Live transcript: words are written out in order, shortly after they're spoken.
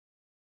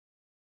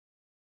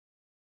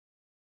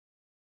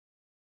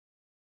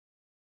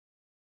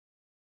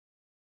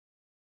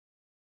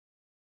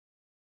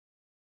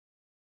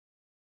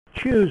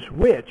choose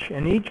which,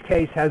 and each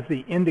case has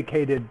the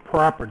indicated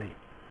property.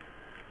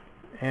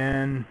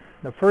 And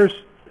the first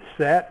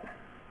set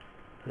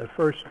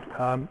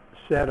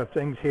of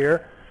things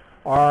here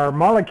are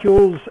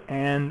molecules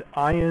and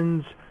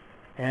ions,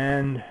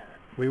 and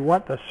we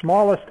want the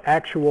smallest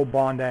actual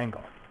bond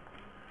angle.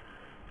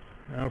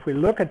 Now if we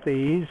look at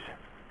these,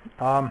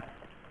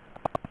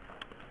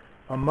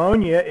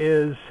 ammonia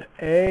is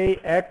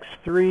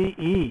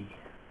AX3E.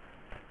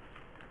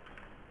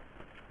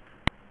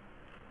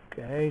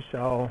 Okay,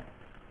 so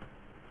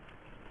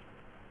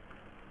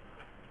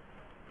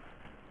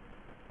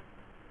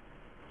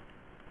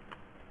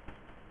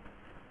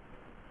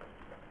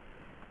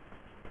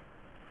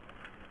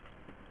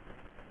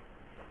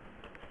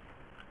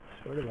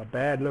sort of a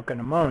bad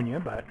looking ammonia,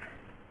 but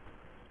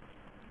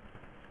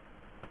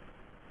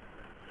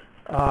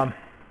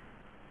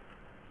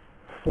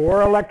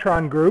 4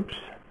 electron groups,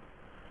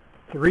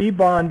 3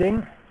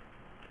 bonding,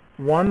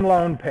 1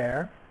 lone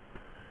pair.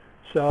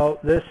 So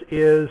this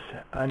is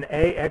an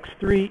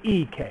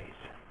AX3E case.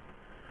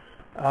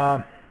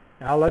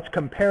 Now let's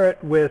compare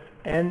it with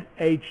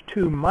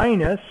NH2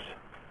 minus.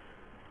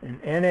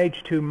 And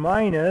NH2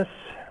 minus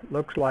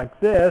looks like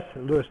this, a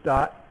Lewis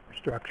dot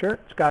structure.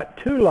 It's got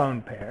 2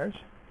 lone pairs.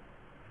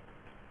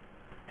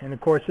 And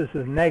of course this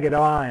is a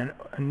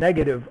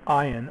negative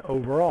ion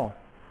overall.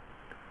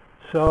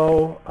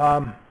 So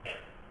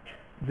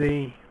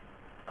the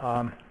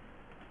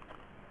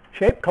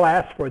shape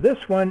class for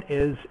this one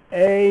is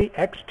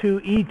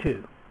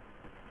AX2E2.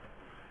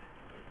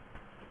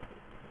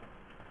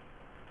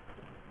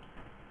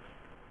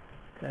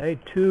 Okay,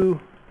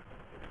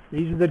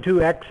 these are the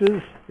 2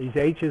 X's. These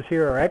H's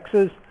here are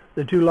X's.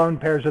 The 2 lone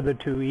pairs are the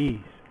 2 E's.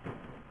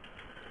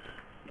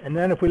 And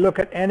then if we look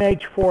at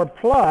NH4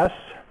 plus,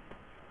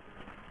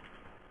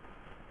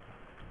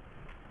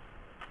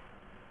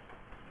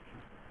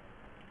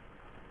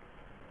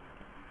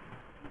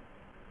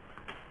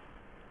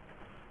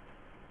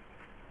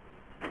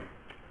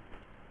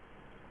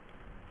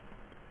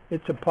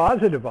 it's a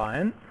positive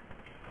ion.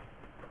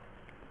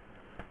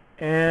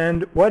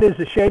 And what is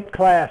the shape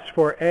class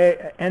for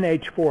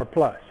NH4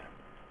 plus?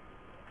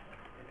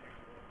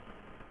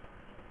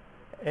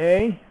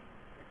 AX4.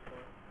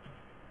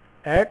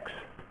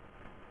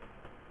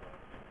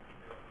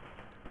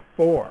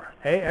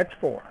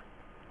 AX4.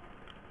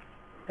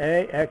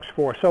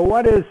 AX4. So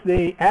what is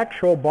the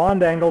actual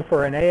bond angle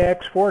for an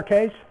AX4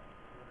 case?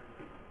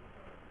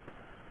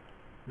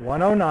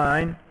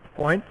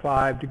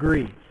 109.5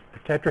 degrees.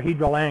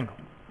 Tetrahedral angle.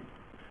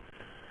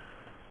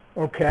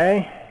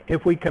 Okay,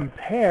 if we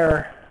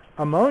compare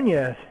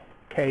ammonia's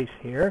case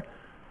here,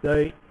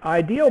 the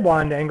ideal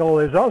bond angle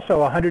is also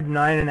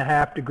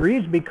 109.5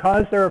 degrees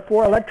because there are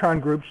 4 electron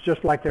groups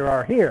just like there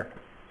are here.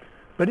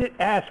 But it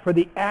asks for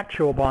the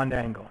actual bond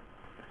angle.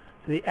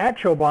 So the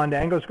actual bond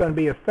angle is going to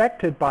be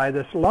affected by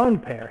this lone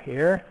pair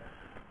here,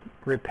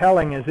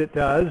 repelling as it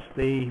does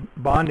the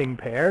bonding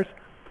pairs.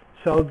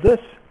 So this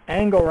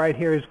angle right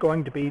here is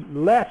going to be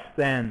less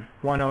than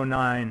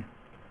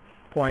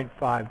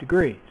 109.5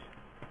 degrees.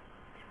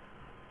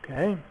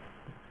 Okay,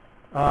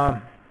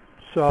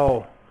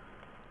 so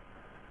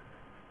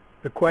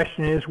the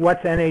question is,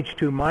 what's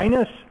NH2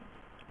 minus?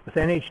 With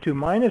NH2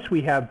 minus,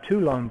 we have 2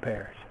 lone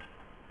pairs.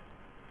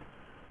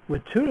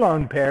 With 2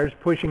 lone pairs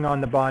pushing on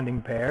the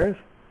bonding pairs,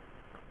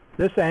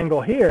 this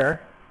angle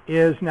here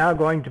is now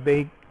going to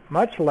be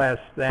much less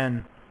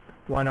than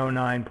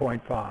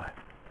 109.5.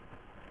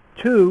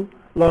 2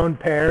 lone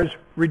pairs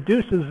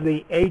reduces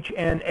the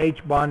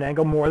HNH bond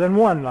angle more than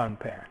 1 lone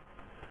pair.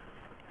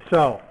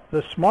 So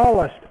the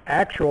smallest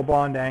actual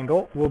bond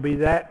angle will be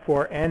that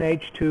for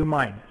NH2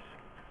 minus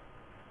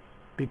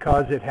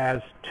because it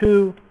has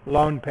 2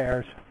 lone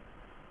pairs,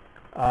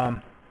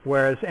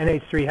 whereas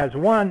NH3 has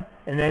 1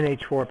 and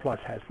NH4 plus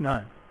has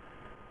none.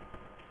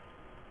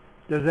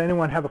 Does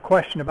anyone have a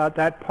question about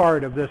that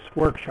part of this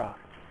workshop?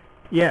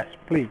 Yes,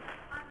 please.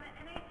 On the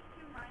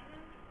NH2 minus,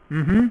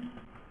 Mm-hmm.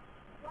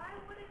 why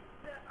wouldn't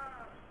the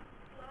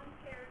lone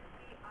pairs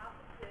be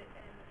opposite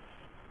and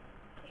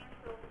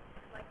cancel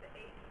like the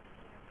H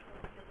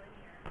cancel the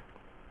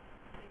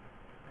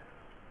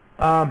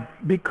linear?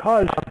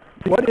 Because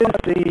what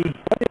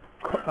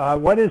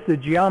is the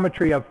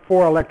geometry of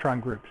 4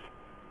 electron groups?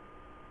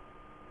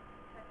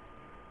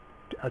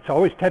 It's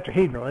always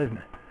tetrahedral, isn't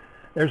it?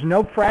 There's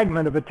no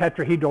fragment of a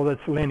tetrahedral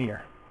that's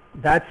linear.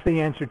 That's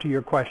the answer to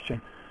your question.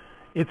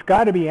 It's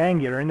got to be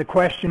angular, and the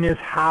question is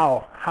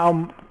how.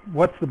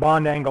 What's the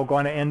bond angle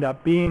going to end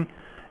up being?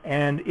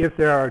 And if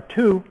there are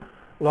 2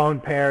 lone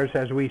pairs,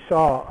 as we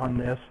saw on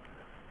this,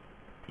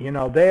 you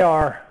know,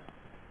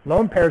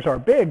 lone pairs are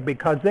big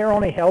because they're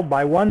only held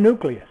by 1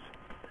 nucleus.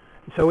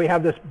 So we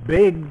have this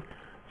big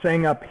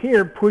thing up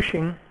here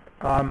pushing,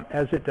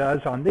 as it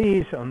does on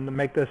these, to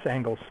make this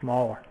angle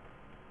smaller.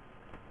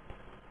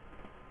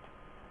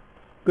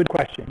 Good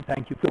question.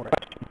 Thank you for it.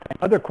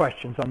 Other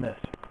questions on this?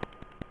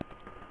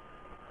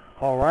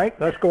 All right,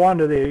 let's go on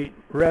to the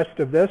rest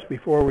of this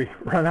before we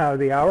run out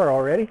of the hour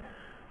already.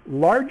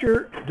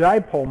 Larger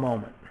dipole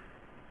moment.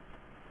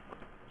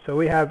 So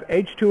we have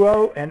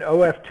H2O and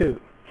OF2.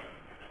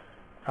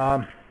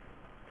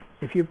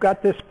 If you've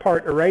got this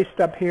part erased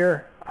up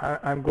here,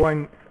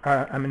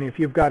 if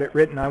you've got it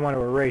written, I want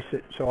to erase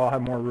it so I'll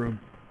have more room.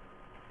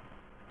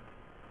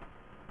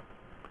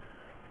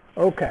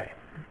 Okay,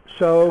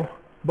 so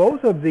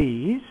both of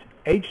these,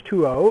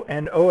 H2O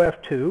and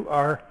OF2,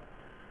 are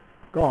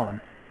gone.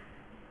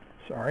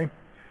 Sorry.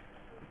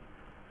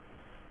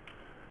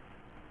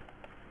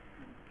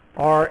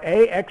 Are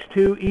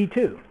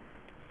AX2E2.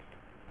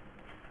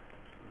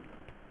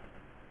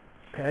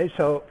 Okay,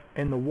 so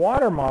in the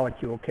water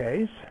molecule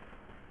case,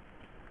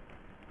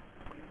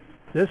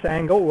 this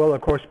angle will,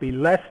 of course, be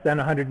less than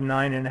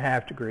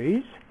 109.5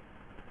 degrees.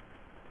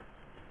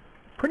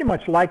 Pretty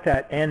much like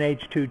that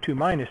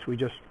NH2 we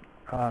just,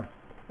 or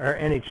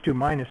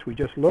NH2- we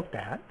just looked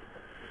at.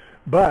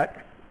 But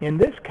in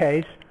this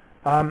case,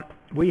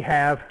 we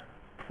have,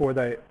 for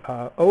the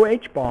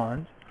OH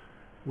bonds,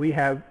 we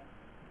have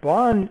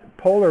bond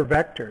polar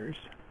vectors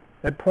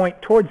that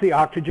point towards the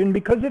oxygen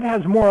because it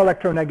has more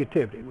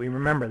electronegativity. We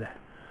remember that.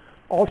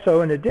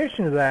 Also, in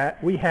addition to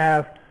that, we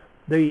have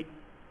the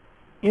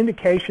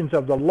indications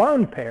of the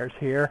lone pairs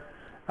here,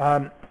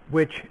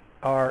 which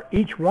are,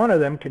 each one of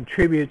them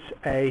contributes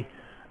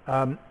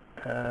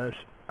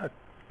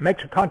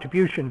makes a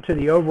contribution to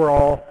the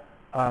overall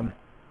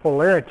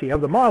polarity of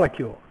the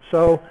molecule.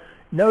 So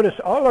notice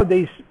all of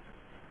these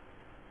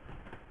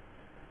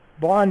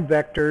bond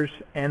vectors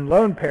and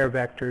lone pair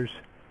vectors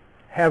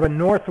have a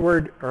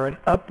northward or an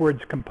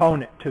upwards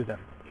component to them.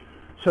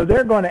 So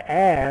they're going to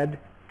add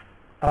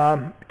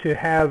to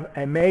have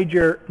a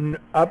major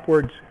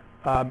upwards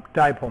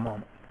dipole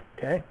moment.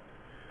 Okay?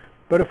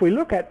 But if we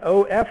look at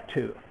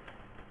OF2,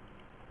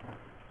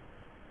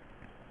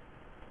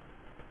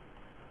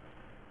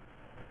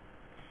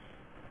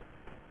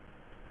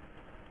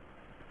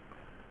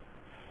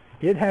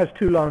 it has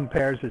two lone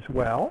pairs as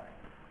well.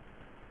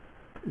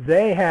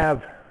 They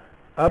have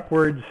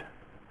upwards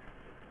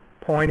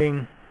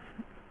pointing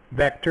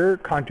vector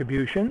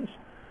contributions.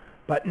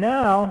 But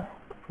now,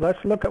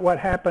 let's look at what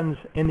happens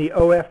in the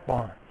OF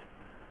bonds.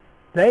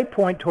 They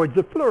point towards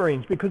the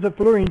fluorines because the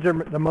fluorines are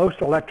the most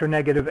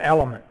electronegative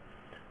element.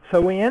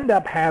 So we end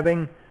up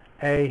having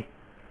a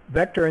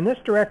vector in this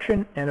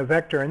direction and a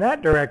vector in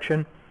that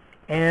direction,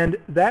 and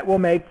that will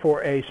make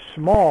for a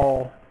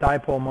small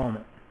dipole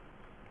moment,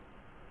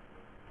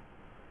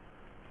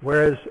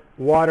 whereas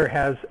water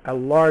has a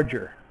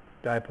larger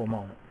dipole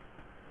moment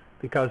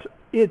because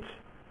its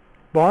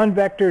bond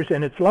vectors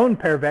and its lone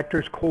pair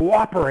vectors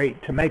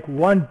cooperate to make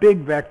one big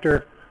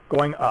vector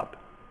going up.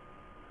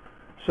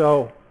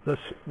 So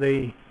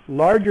the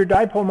larger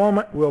dipole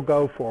moment will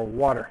go for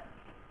water.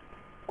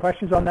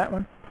 Questions on that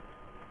one?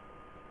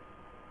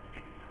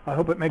 I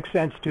hope it makes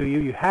sense to you.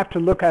 You have to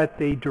look at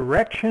the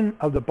direction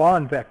of the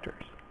bond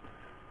vectors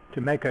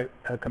to make a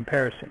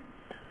comparison.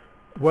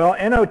 Well,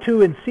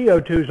 NO2 and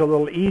CO2 is a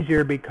little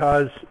easier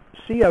because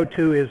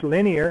CO2 is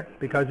linear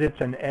because it's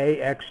an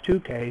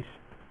AX2 case.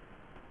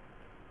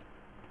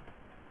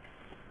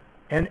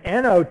 And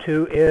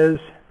NO2 is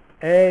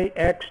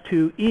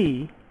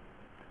AX2E,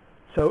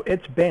 so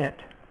it's bent.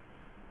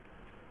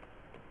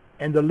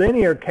 And the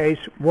linear case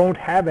won't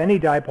have any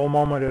dipole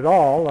moment at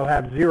all. They'll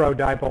have zero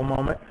dipole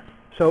moment.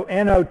 So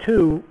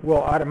NO2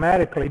 will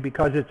automatically,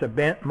 because it's a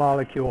bent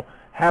molecule,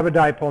 have a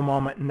dipole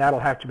moment, and that'll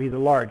have to be the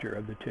larger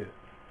of the two.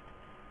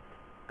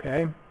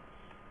 Okay?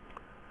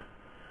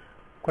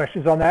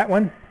 Questions on that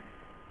one?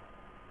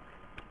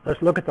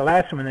 Let's look at the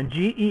last one. And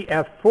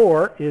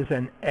GEF4 is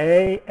an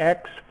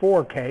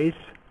AX4 case.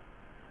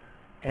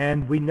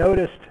 And we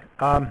noticed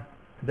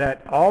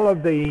that all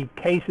of the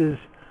cases,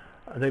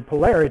 the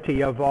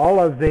polarity of all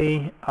of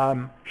the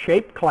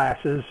shape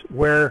classes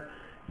where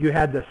you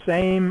had the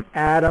same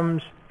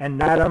atoms and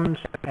no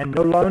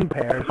lone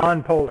pairs,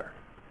 nonpolar.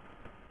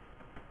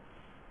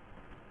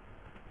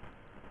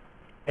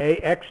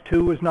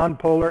 AX2 is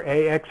nonpolar,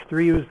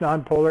 AX3 is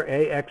nonpolar,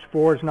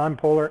 AX4 is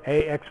nonpolar,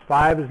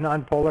 AX5 is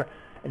nonpolar,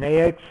 and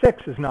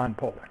AX6 is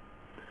nonpolar.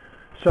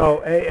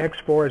 So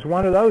AX4 is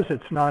one of those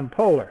that's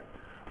nonpolar.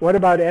 What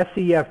about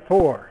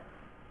SEF4?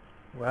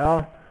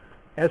 Well,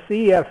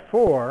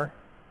 SEF4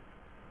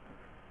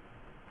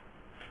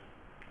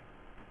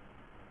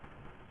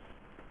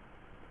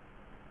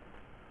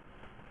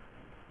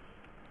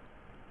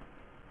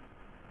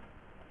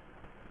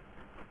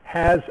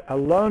 has a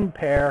lone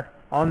pair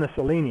on the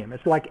selenium.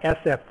 It's like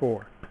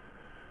SF4.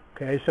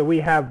 Okay, so we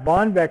have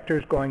bond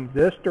vectors going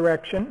this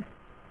direction.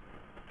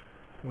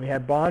 We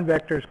have bond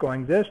vectors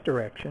going this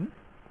direction.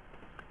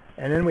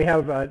 And then we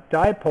have a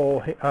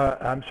dipole,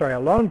 a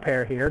lone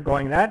pair here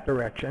going that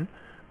direction.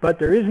 But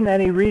there isn't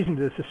any reason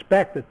to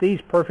suspect that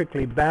these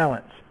perfectly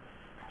balance.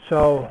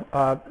 So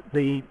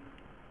the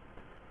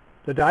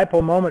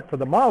dipole moment for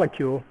the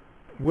molecule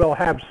will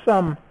have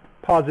some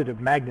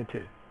positive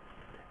magnitude.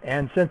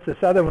 And since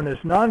this other one is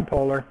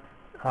nonpolar,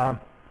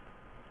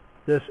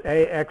 this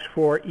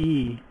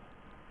AX4E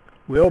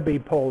will be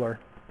polar.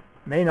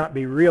 May not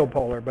be real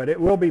polar, but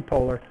it will be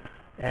polar,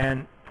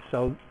 and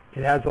so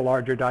it has a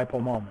larger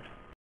dipole moment.